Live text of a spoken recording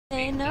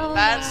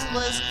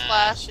Matchless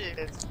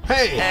flashes.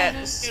 Hey! At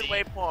the speed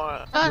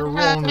waypoint. You're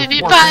rolling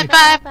with Bye,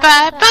 bye,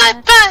 bye,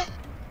 bye, bye.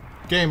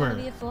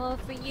 Gamer.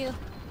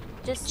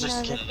 Just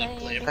another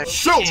player.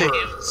 Silver!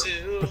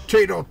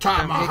 Potato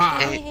tomahawk!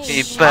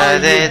 Baby,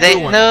 but it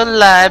ain't no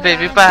lie,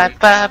 baby. Bye,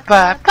 bye,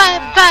 bye,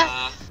 bye,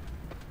 bye.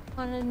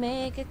 Wanna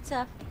make it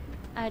tough.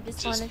 I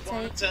just wanna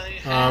take.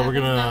 We're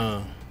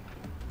gonna.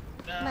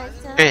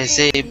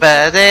 Crazy,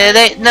 but it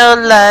ain't no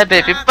lie,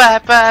 baby. Bye,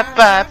 bye,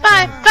 bye,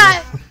 bye,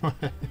 bye.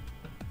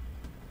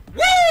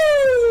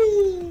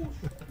 Woo!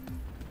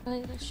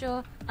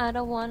 Sure, I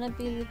don't wanna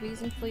be the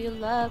reason for your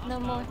love no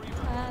more.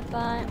 Bye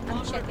bye,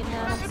 I'm checking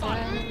out. I'm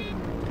sorry.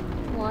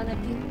 Wanna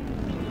be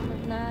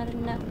not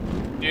enough.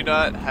 Do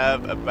not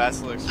have a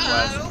basilisk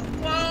flash.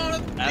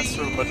 Ask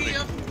for money.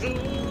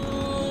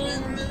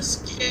 In this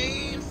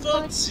game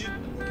for two.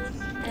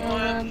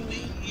 I'm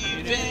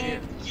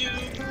leaving you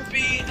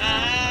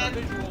behind.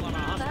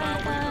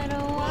 I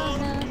don't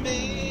wanna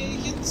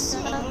Make it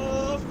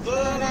tough,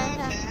 but I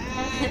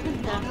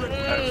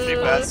Free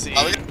Bassy.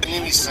 Are we gonna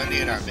need me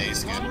Sunday in our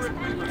base again?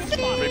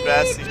 Free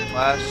Bassy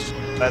flash.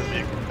 Bad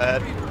vehicle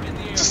bad.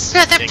 Just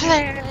another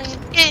player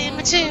in game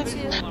two.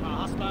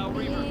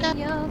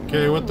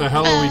 Okay, what the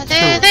hell are we But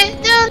it doing?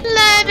 ain't no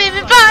lie,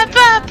 baby. Bye,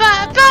 bye,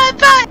 bye, bye,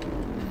 bye.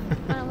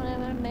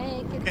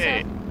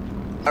 Okay.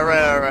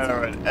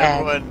 Alright.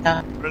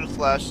 Everyone, run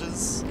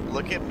flashes.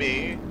 Look at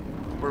me.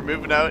 We're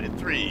moving out in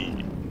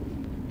 3,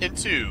 in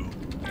 2,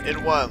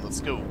 in 1. Let's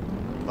go.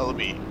 Follow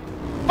me.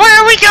 Where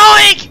are we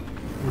going?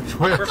 Which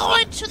way? We're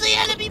going to the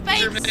enemy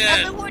base, and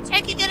then we're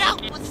taking it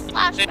out with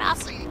Flash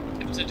Bassy.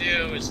 What to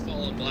do is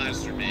follow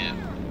Blaster Man.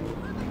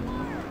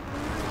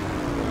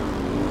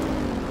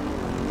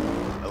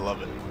 I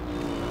love it.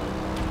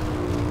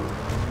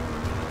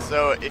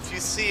 So, if you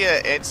see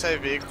an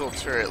anti-vehicle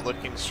turret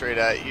looking straight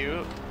at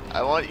you,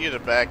 I want you to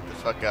back the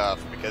fuck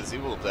off, because you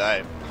will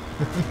die.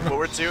 What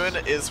we're doing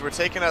is we're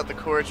taking out the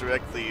core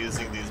directly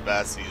using these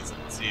Bassies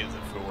and seeing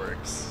if it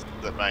works.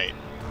 That might.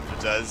 If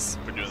it does,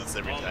 we're doing this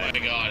every time. Oh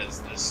my god, is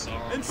this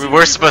song? We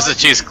were supposed to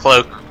choose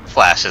cloak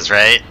flashes,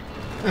 right?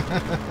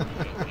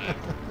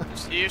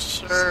 You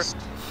sure?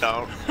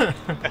 No.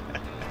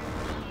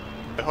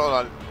 Hold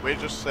on, wait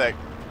just a sec.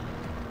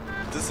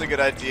 Is this a good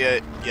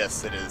idea?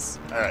 Yes, it is.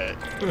 Alright.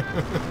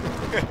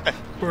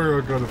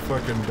 We're gonna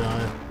fucking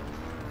die.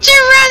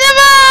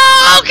 Geronimo!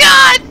 Oh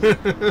god!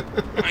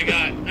 Oh my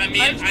god, I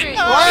mean,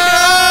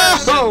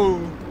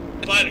 Whoa!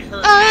 but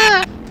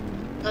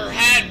her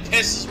hat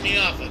pisses me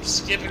off. I'm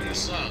skipping the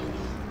song.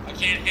 I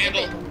can't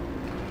handle it.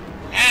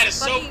 Her hat is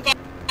so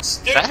fucking Is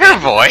stupid. that her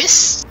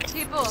voice?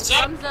 People,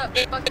 thumbs up,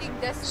 fucking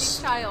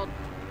Destiny's Child.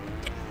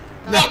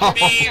 Fuck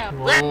me,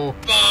 Whoa.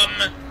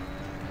 bum.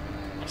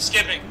 I'm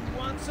skipping.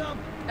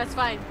 That's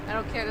fine. I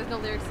don't care. There's no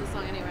lyrics to the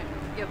song anyway.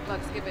 Give a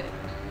fuck. Skip it.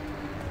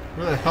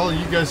 Where the hell are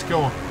you guys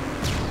going?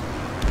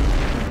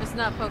 It's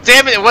not Pokemon.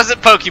 Damn it, it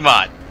wasn't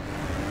Pokemon.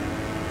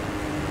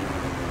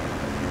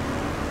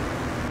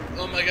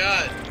 Oh my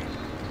god.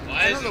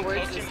 Why I know isn't the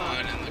words to the song.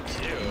 Pokemon in the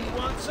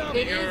queue?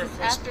 It You're is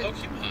first after.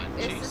 Pokemon.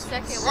 It's the Jesus.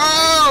 second one.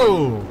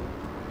 Whoa!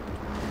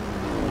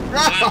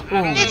 I don't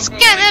know It's if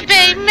gonna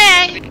be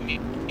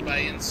me. By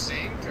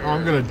instinct or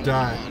I'm gonna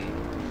die. Pokemon.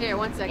 Here,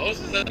 1 second.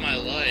 Both of them I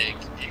like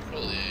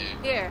equally.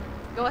 Here,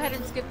 go ahead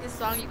and skip this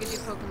song. You can do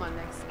Pokemon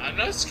next. I'm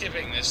not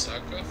skipping this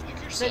song. Go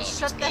fuck yourself.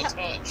 shut the It's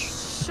hell- no touch.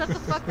 Shut the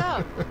fuck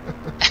up,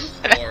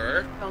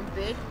 Or dumb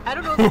bitch. I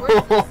don't know the words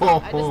to the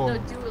song. I just know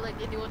do it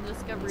like anyone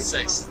discovery.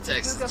 sex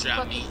text Luca drop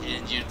fucking- me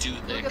and you do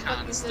the Luca kind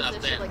fucking of says stuff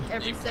that shit that like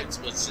every your friends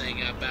second. would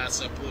sing about.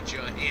 So put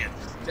your hand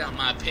down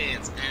my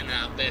pants and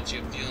I bet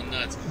you feel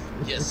nuts.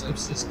 Yes, I'm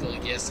Cisco.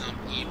 Yes, I'm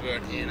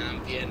Hmrd, and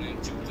I'm getting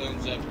 2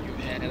 thumbs up. You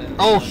had it.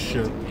 Oh,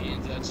 shit.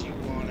 Hands that you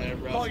want to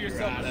rough you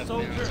out of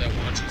bounds. I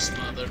want you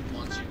smothered,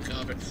 want you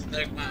covered.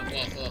 Like my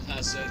waffle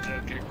house, I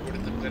don't get rid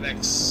of the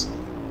critics.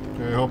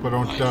 Okay, I hope I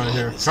don't My die God,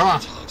 here. this Come on!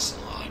 talks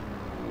a lot.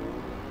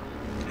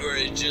 Or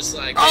it's just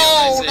like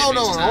Oh, realize no, every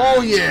no, time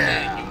oh,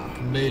 yeah.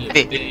 Made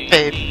it.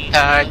 Baby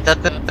are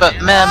nothing but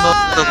mammals,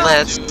 so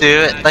let's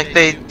do it like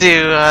they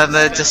do on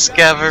the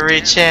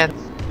Discovery Channel.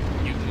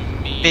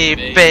 Me,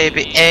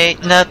 baby,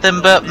 ain't nothing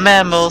but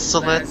mammals, so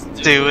let's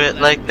do it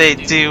like they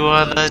do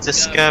on the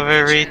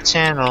Discovery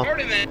Channel.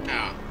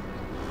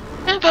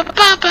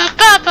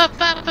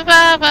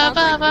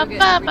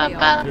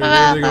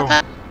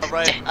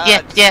 Alright,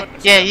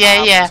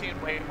 Yeah.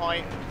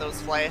 Waypoint,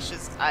 those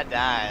flashes, I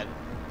died.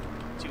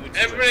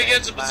 Everybody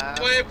gets a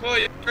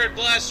waypoint. You heard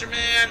Blaster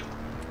Man.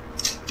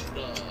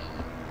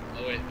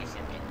 Oh wait, I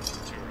fucked up.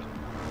 Too early.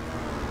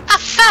 I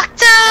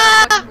fucked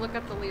up! Look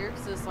up the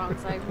lyrics to the song,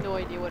 so I have no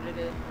idea what it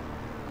is.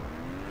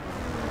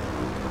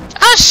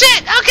 Oh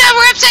shit! Oh god,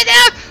 we're upside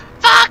down!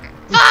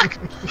 Fuck!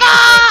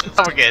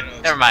 Oh, we're good.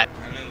 Never mind.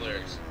 I know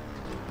lyrics.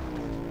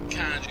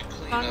 Kind of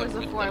clean Song up was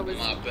with before I the was-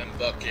 mop and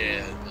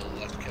bucket. The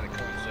lost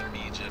catacombs of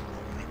Egypt.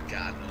 Only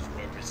God knows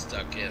where we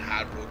stuck it.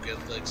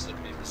 Hieroglyphics of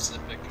me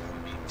Pacific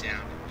and me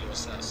down in your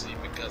South Sea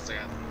because I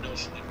got the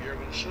notion of you're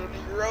gonna shoot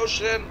in your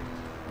ocean.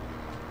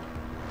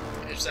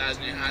 Besides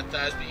me, hot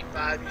thighs,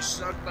 B5, you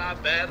suck my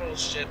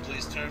battleship.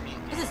 Please turn me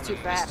This is on, too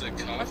fast.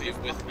 Mr. Coffee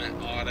with my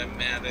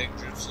automatic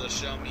drip. So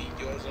show me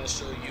yours, I'll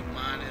show you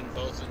mine, and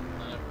both in the...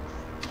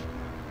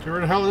 Okay,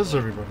 where the hell is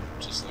everybody?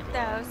 Just like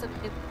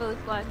Thousands of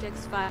both watch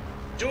X5.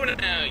 doing it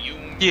now, you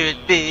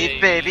You'd be,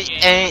 baby,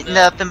 ain't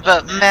nothing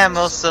but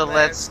mammals, so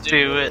let's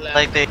do it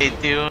like they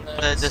do on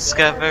the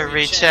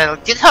Discovery Channel.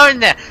 Get hard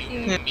now!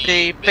 You'd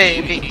be,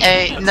 baby,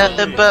 ain't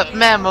nothing but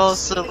mammals,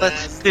 so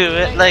let's do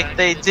it like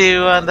they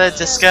do on the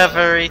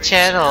Discovery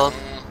Channel.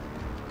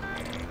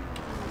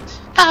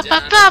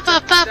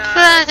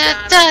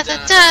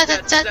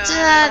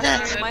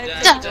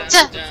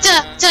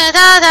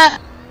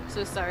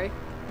 So sorry.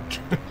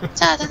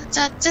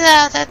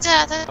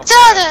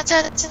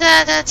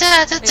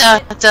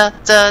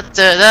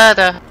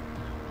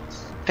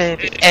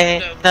 Baby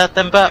ain't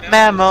nothing but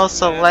mammals,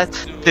 so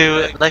let's do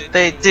it like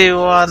they do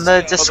on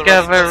the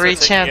Discovery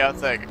Channel.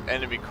 Out that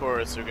enemy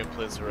chorus, we can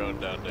play our own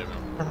down, David.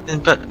 Nothing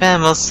but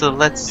mammals, so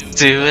let's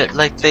do it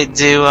like they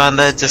do on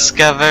the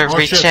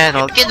Discovery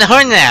Channel. Get in the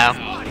horn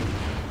now!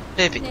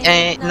 Baby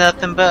ain't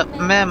nothing but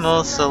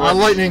mammals, so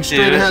let's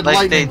do it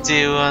like they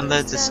do on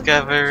the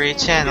Discovery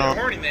Channel.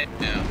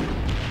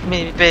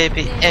 Me,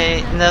 baby,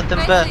 ain't nothing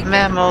but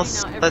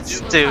mammals.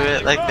 Let's do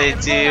it like they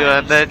do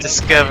on the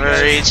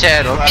Discovery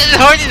Channel. Get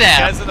horny now!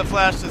 Guys in the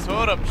flashes,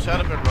 hold up,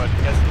 shut up everyone.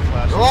 Guys in the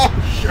flashes. Oh,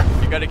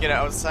 shit. You gotta get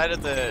outside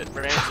of the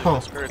range of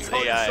the Hmrd's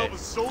AI.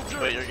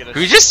 But you're gonna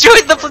Who just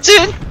joined the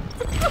platoon?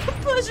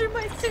 Pleasure,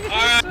 my too.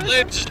 Alright,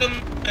 ladies and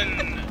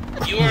gentlemen,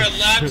 you are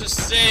allowed to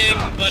sing,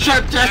 but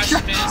Shut if that-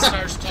 Flash Man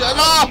starts shut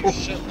talking, up!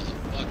 you shut the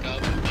fuck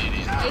up immediately.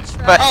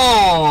 But,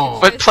 Oh!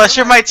 but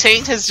Pleasure My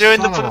Taint has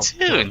joined the Son of a-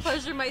 platoon.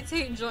 Pleasure my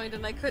team joined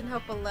and I couldn't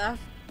help but laugh.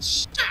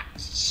 Shut!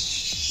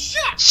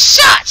 Shut!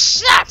 Shut!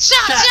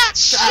 Shut!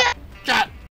 Shut! Shut!